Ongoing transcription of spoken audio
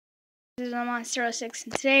This is Monster06,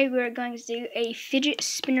 and today we're going to do a fidget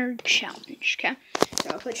spinner challenge, okay? So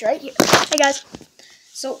I'll put you right here. Hey guys!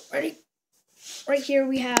 So, ready? Right here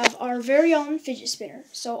we have our very own fidget spinner.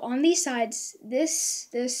 So on these sides, this,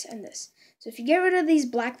 and this. So if you get rid of these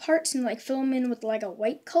black parts and like fill them in with like a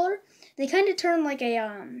white color, they kind of turn like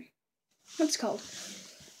a, what's it called?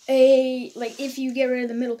 Like if you get rid of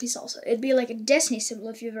the middle piece also. It'd be like a Destiny symbol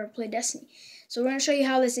if you've ever played Destiny. So we're going to show you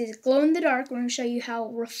how this is glow in the dark. We're going to show you how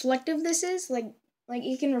reflective this is. Like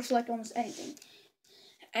it can reflect almost anything.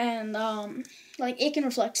 And, like it can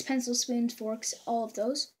reflect pencil, spoons, forks, all of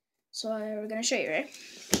those. So we're going to show you, right?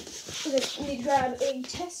 Let me grab a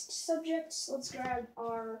test subject. Let's grab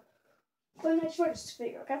our Night first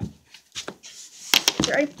video, okay?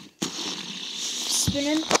 Ready?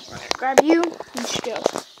 Spinning. We're going to grab you. Let's go.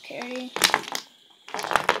 Okay.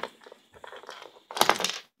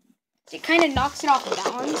 It kind of knocks it off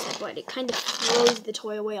balance, but it kind of throws the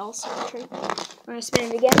toy away also. Okay. We're going to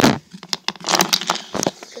spin it again.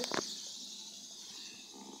 Okay.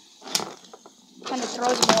 Kind of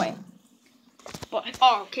throws him away. But,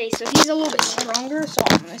 oh, okay, so he's a little bit stronger, so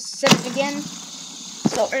I'm going to set it again.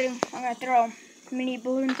 So, ready? I'm going to throw a mini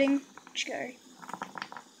balloon thing. Okay.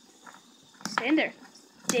 Stay in there.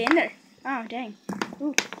 Stay in there. Oh, dang.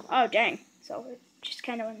 Ooh. Oh, dang. So, it just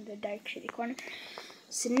kind of went in the dark, shitty corner.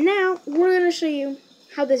 So now, we're going to show you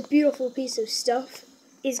how this beautiful piece of stuff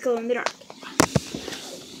is glow in the dark.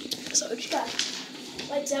 So we just got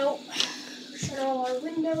lights out, shut all our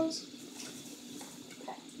windows.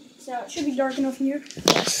 Okay. So it should be dark enough in here.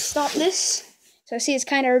 Let's stop this. So see, it's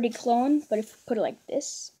kind of already glowing, but if we put it like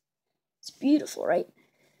this, it's beautiful, right?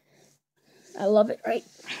 I love it, right?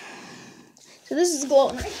 So this is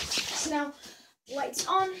glowing, right? So now, lights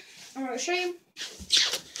on. I'm going to show you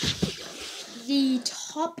the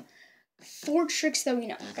top 4 tricks that we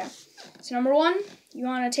know, okay? So number 1, you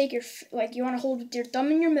want to take your, you want to hold your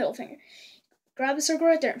thumb and your middle finger. Grab the circle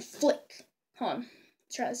right there and flick. Hold on.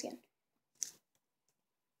 Let's try this again.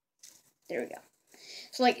 There we go.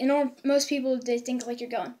 So most people, they think like you're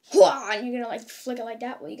going, whoa, and you're going to like flick it like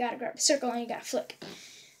that. Well, you got to grab the circle and you got to flick.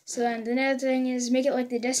 So then the next thing is make it like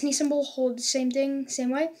the Destiny symbol. Hold the same thing,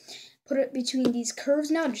 same way. Put it between these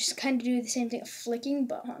curves now. Just kind of do the same thing of flicking,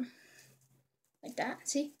 but like that,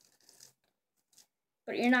 see?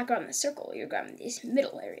 But you're not grabbing the circle, you're grabbing this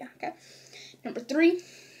middle area, okay? Number 3,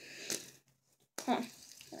 let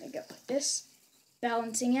me go like this.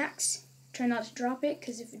 Balancing axe. Try not to drop it,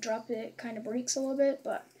 because if you drop it, it kind of breaks a little bit,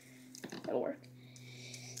 but it'll work.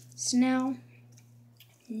 So now,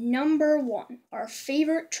 number 1, our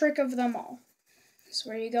favorite trick of them all. Is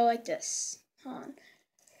where you go like this. Hold on.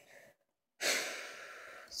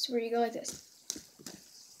 So where you go like this.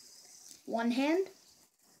 One hand,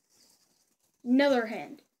 another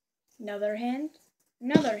hand, another hand,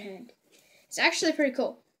 another hand. It's actually pretty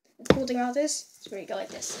cool. The cool thing about this is where you go like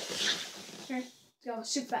this. Here, go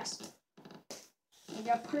super fast. You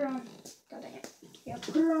gotta put it on, god dang it. You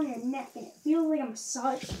gotta put it on your neck and it feels like a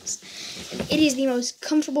massage. And it is the most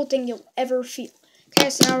comfortable thing you'll ever feel. Okay,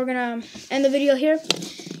 so now we're gonna end the video here.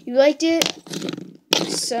 You liked it,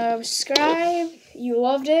 subscribe. You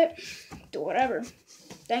loved it, do whatever.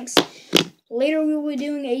 Thanks. Later we will be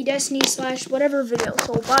doing a Destiny / whatever video,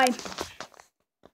 so bye.